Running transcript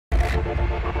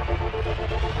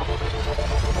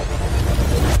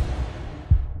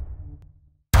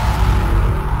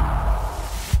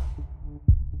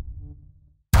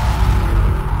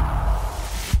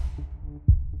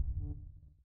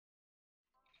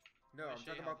No, I'm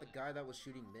talking about the guy that was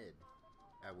shooting mid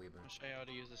at Weeaboo. I'll show you how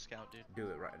to use the scout, dude. Do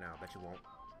it right now, bet you won't.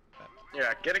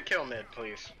 Yeah, get a kill mid,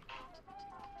 please.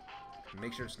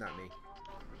 Make sure it's not me.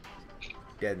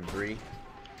 Dead in 3,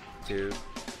 2,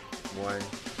 1.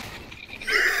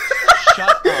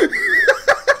 Shut up.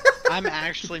 I'm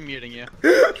actually muting you.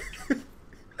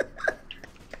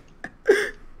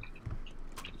 I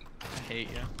hate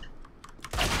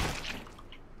you.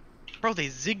 Bro, they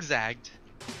zigzagged.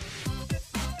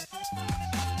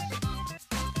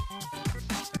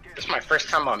 This is my first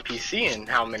time on PC in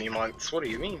how many months? What do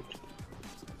you mean?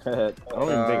 I don't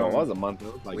even think it was a month.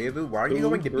 It was like Weeaboo, why are you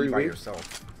going to be by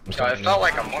yourself? So it felt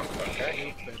like a month,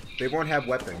 okay? They won't have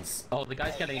weapons. Oh, the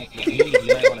guy's getting you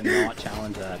might want to not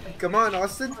challenge that. Come on,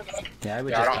 Austin. Yeah, I would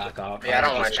Yeah, just back off. Yeah, I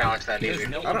don't want to challenge that There's either.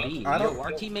 no I don't- B. I don't- Yo,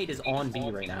 our teammate is on B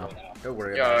right now. Don't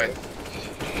worry Yo, about it.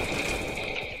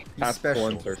 He's Half special.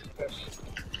 pointer.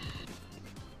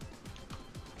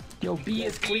 Yo, B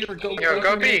is clear. Go. Yo,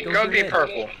 go B, go B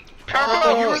purple.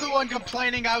 Oh, you were the one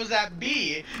complaining I was at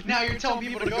B. Now you're telling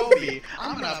people to go B.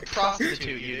 I'm gonna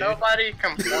prostitute you, dude. Nobody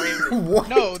complained. What?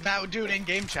 No, that dude in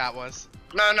game chat was.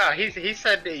 No, he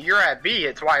said that you're at B,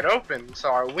 it's wide open,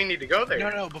 so we need to go there.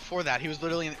 No, before that, he was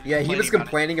literally. Yeah, he was about it.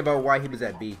 complaining about why he was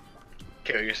at B.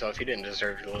 Kill yourself, you didn't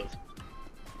deserve to live.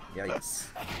 Yeah, yes.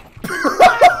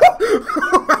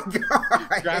 Oh my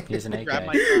god! Grab, He's an AK. grab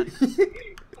my gun.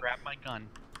 Grab my gun.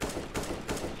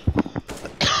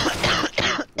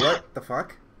 What the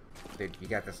fuck? Dude, you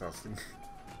got this, Austin.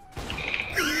 I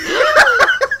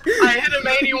hit him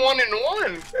 81 and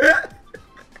 1!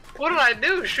 What did I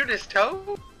do? Shoot his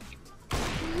toe?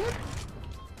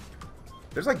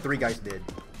 There's like 3 guys mid.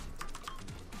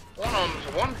 One of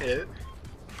them's one hit.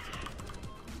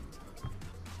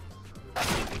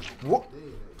 What?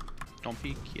 Don't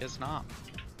peek. He is not.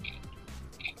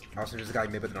 Also, there's a guy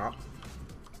mid with an op.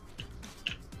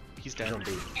 He's He's dead. on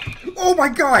B. Oh my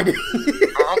god! I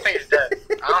don't think he's dead.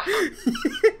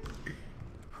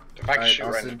 If I could Alright, shoot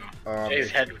Austin, right now,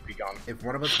 Jay's head would be gone. if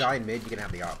one of us die in mid, you can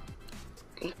have the op.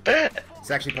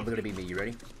 It's actually probably gonna be me. You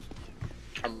ready?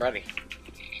 I'm ready.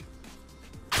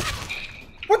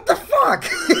 What the fuck?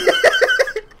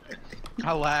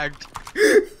 I lagged.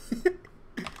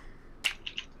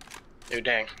 Dude,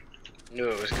 dang. Knew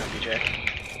it was gonna be Jay.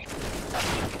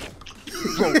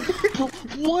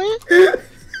 What?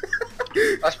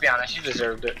 Let's be honest, you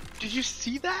deserved it. Did you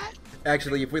see that?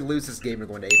 Actually, if we lose this game, we're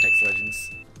going to Apex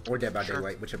Legends. Or Dead by Sure.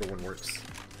 Daylight, whichever one works.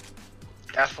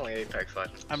 Definitely Apex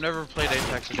Legends. I've never played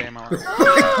Apex a day in my life.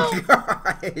 Oh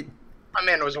god! My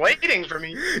man was waiting for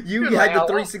me. You Dude, had like, the how long?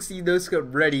 360 no scope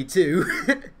ready too.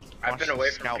 I've Watch been the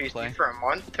away from scout PC play. for a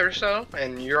month or so,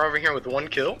 and you're over here with 1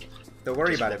 kill? Don't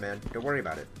worry Just about one. it, man. Don't worry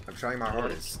about it. I'm trying my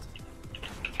hardest.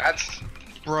 That's...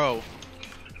 Bro,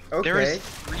 Okay. there is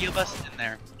 3 of us in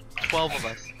there. 12 of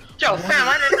us. Yo, Sam,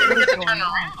 I didn't even get to turn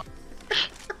around.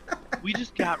 We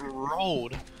just got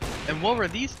rolled. And what were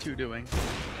these two doing?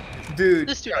 Dude.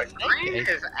 This dude Yo, is green naked.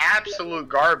 is absolute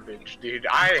garbage, dude.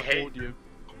 I hate told you.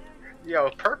 Yo,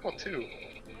 purple too.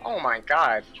 Oh my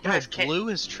god. You guys Yo, can't... blue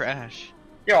is trash.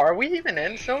 Yo, are we even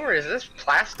in silver? Is this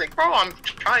plastic? Bro, I'm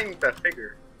trying to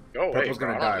figure. Go away, Purple's bro.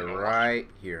 gonna I die don't know. right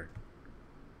here.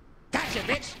 Gotcha,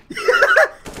 bitch.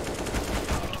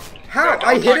 How? Yo,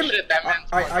 I don't hit touch him. it, that man's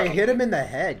I going hit him in the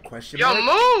head. Question Yo,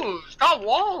 mark. move! Stop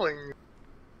walling!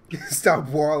 Stop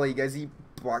walling as he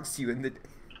blocks you in the.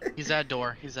 He's at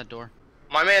door. He's at door.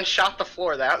 My man shot the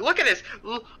floor. That. Look at his.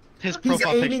 His He's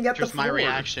profile aiming at the picture is my floor.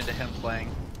 reaction to him playing.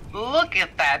 Look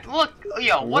at that. Look.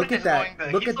 Yo, what Look is at that. going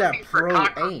to... Look he's at that looking for pro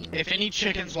cockroach. aim. If any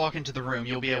chickens walk into the room,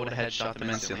 you'll be able to headshot them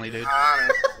instantly, dude.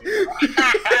 Honestly.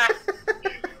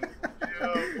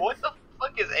 Yo, what the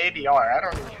fuck is ADR? I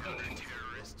don't even know.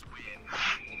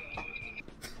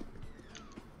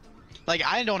 Like,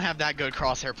 I don't have that good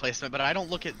crosshair placement, but I don't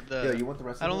look at the. Yo, you want the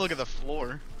rest of I don't this? look at the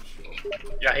floor.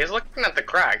 Yeah, he's looking at the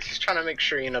cracks. He's trying to make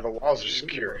sure, you know, the walls are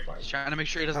secure. He's trying to make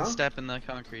sure he doesn't Huh? step in the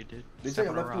concrete, dude. Did you Step say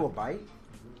I on a left you a rock. bite?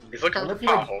 He's I looking for left you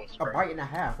like potholes, a bro. bite and a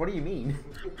half. What do you mean?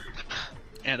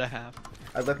 And a half.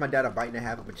 I left my dad a bite and a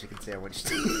half of a chicken sandwich.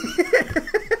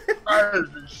 I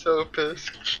would be so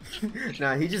pissed.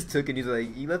 Nah, he just took it. He's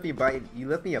like, "You left me a bite. You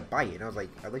left me a bite," and I was like,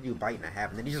 "I left you a bite and a half,"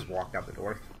 and then he just walked out the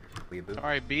door. Weeaboo.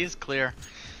 Alright, B is clear.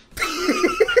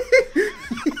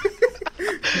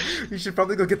 You should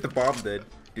probably go get the bomb then.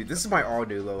 Dude, this is my all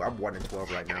new low. I'm 1 in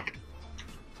 12 right now.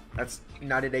 That's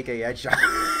not an AK headshot.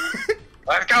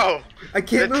 Let's go! I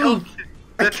can't The move. tilt-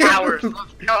 I The can't towers, move.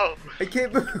 let's go! I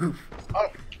can't move. Oh!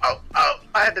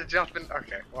 I had to jump in.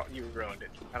 Okay, well, you ruined it.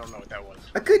 I don't know what that was.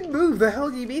 I couldn't move. The hell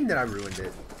do you mean that I ruined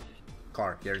it?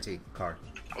 Car, guarantee. Car.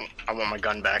 I want my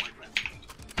gun back.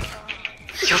 Yo,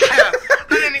 Sam, I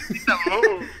didn't even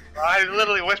Move. I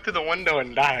literally went through the window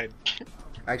and died.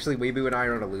 Actually, Weeaboo and I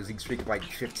are on a losing streak of like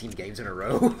 15 games in a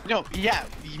row. No, yeah,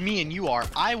 me and you are.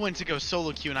 I went to go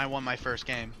solo queue and I won my first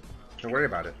game. Don't worry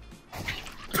about it.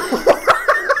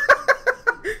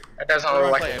 It doesn't How do look I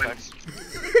like play a Apex?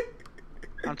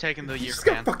 I'm taking the You year just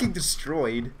got ban. fucking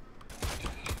destroyed.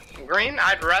 Green,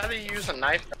 I'd rather use a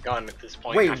knife than a gun at this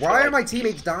point. I Wait, feel why are like- my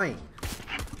teammates dying?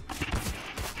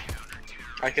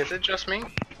 Like, is it just me?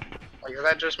 Like, is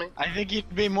that just me? I think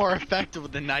you'd be more effective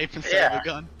with a knife instead of Yeah. a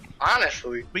gun.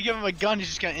 Honestly. We give him a gun, he's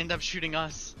just gonna end up shooting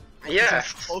us. Yes.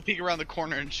 Slow peek around the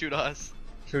corner and shoot us.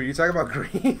 Who are you talking about,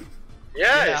 Green?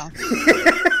 Yes.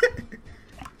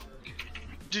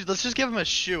 Dude, let's just give him a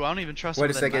shoe. I don't even trust him Wait a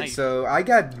with second, knife. so I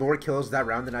got more kills that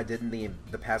round than I did in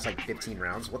the past like 15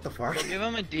 rounds. What the fuck? Give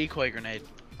him a decoy grenade.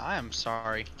 I am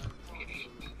sorry.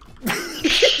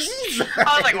 I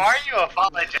was like, why are you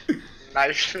apologizing?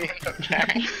 Knife me in the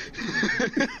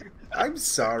back. I'm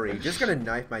sorry. Just gonna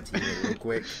knife my teammate real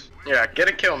quick. Yeah, get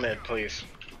a kill mid, please.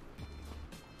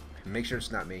 Make sure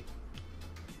it's not me.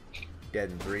 Dead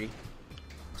in 3,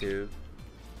 2,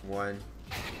 1.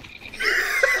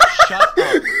 Shut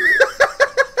up.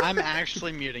 I'm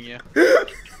actually muting you.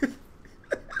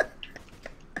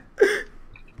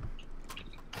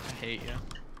 I hate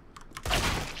you.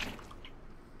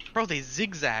 Bro, they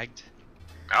zigzagged.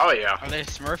 Oh yeah. Are they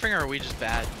smurfing or are we just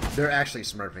bad? They're actually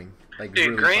smurfing. Like, Dude,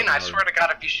 really Green, fucking I hard. swear to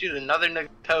God, if you shoot another nigga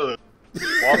toad,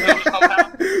 wall move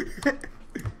somehow.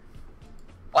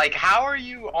 Like, how are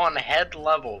you on head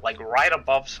level, like right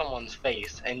above someone's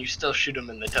face, and you still shoot him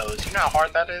in the toes? You know how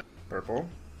hard that is? Purple.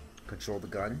 Control the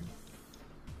gun.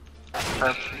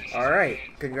 Perfect. Alright,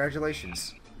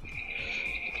 congratulations.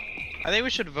 I think we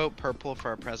should vote purple for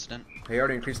our president. He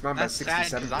already increased mine by That's sad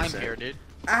 67%. because I'm here, dude.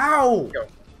 Ow! Yo,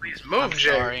 please move, I'm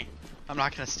Jay. sorry. I'm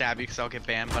not gonna stab you because I'll get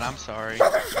banned, but I'm sorry.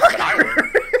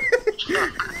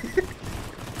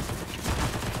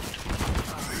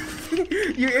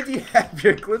 You empty half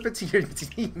your clip it to your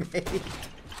teammate.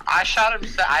 I shot him.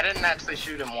 I didn't actually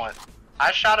shoot him once.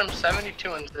 I shot him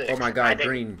 72 and 6. Oh my I god, didn't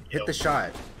Green, hit kill. the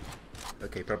shot.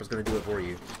 Okay, Purple's gonna do it for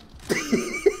you.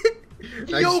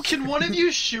 Yo, can one of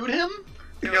you shoot him?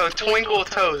 Yo, Twinkle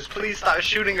Toes, please stop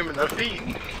shooting him in the feet.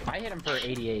 I hit him for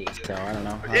 88, so I don't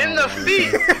know. In the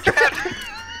feet!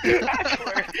 That's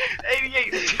where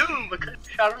 88 too, because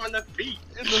you shot him in the feet.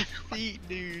 In the feet,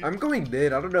 dude. I'm going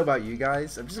mid. I don't know about you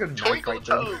guys. I'm just gonna knife Twinkle fight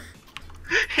them. Toes.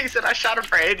 He said I shot him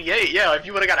for 88. Yeah, if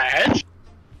you would've got a headshot.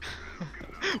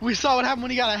 We saw what happened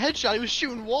when he got a headshot. He was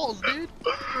shooting walls, dude.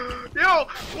 Yo,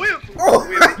 Oh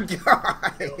my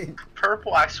god!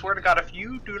 Purple, I swear to God, if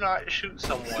you do not shoot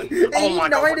someone. Oh my 89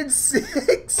 God. and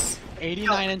 6!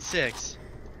 89 and 6.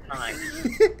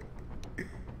 Nice.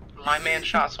 My man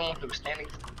shot someone who was standing.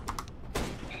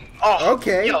 Oh,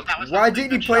 Okay, yo, that was a why really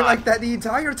didn't you good play shot. like that the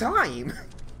entire time?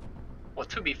 Well,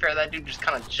 to be fair, that dude just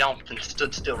kind of jumped and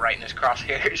stood still right in his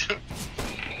crosshairs.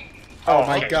 Oh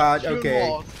my okay. god, Shooting okay.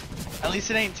 walls. At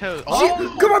least it ain't toes. Gee,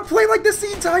 Oh! come on, play like this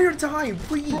the entire time,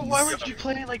 please! Bro, why weren't you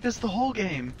playing like this the whole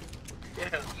game?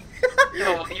 Yeah.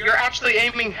 Yo, you're actually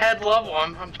aiming head level.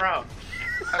 I'm proud.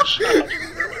 I'm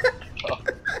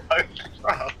proud. I'm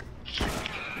proud.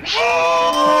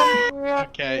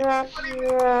 Okay.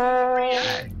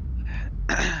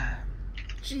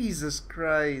 Jesus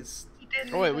Christ.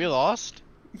 Oh wait, we lost?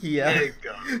 Yeah. There you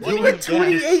go. We went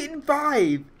 28 and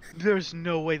 5! There's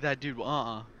no way that dude.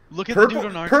 Look at the dude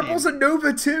on our Purple's team. a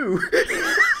Nova too!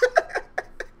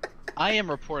 I am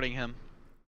reporting him.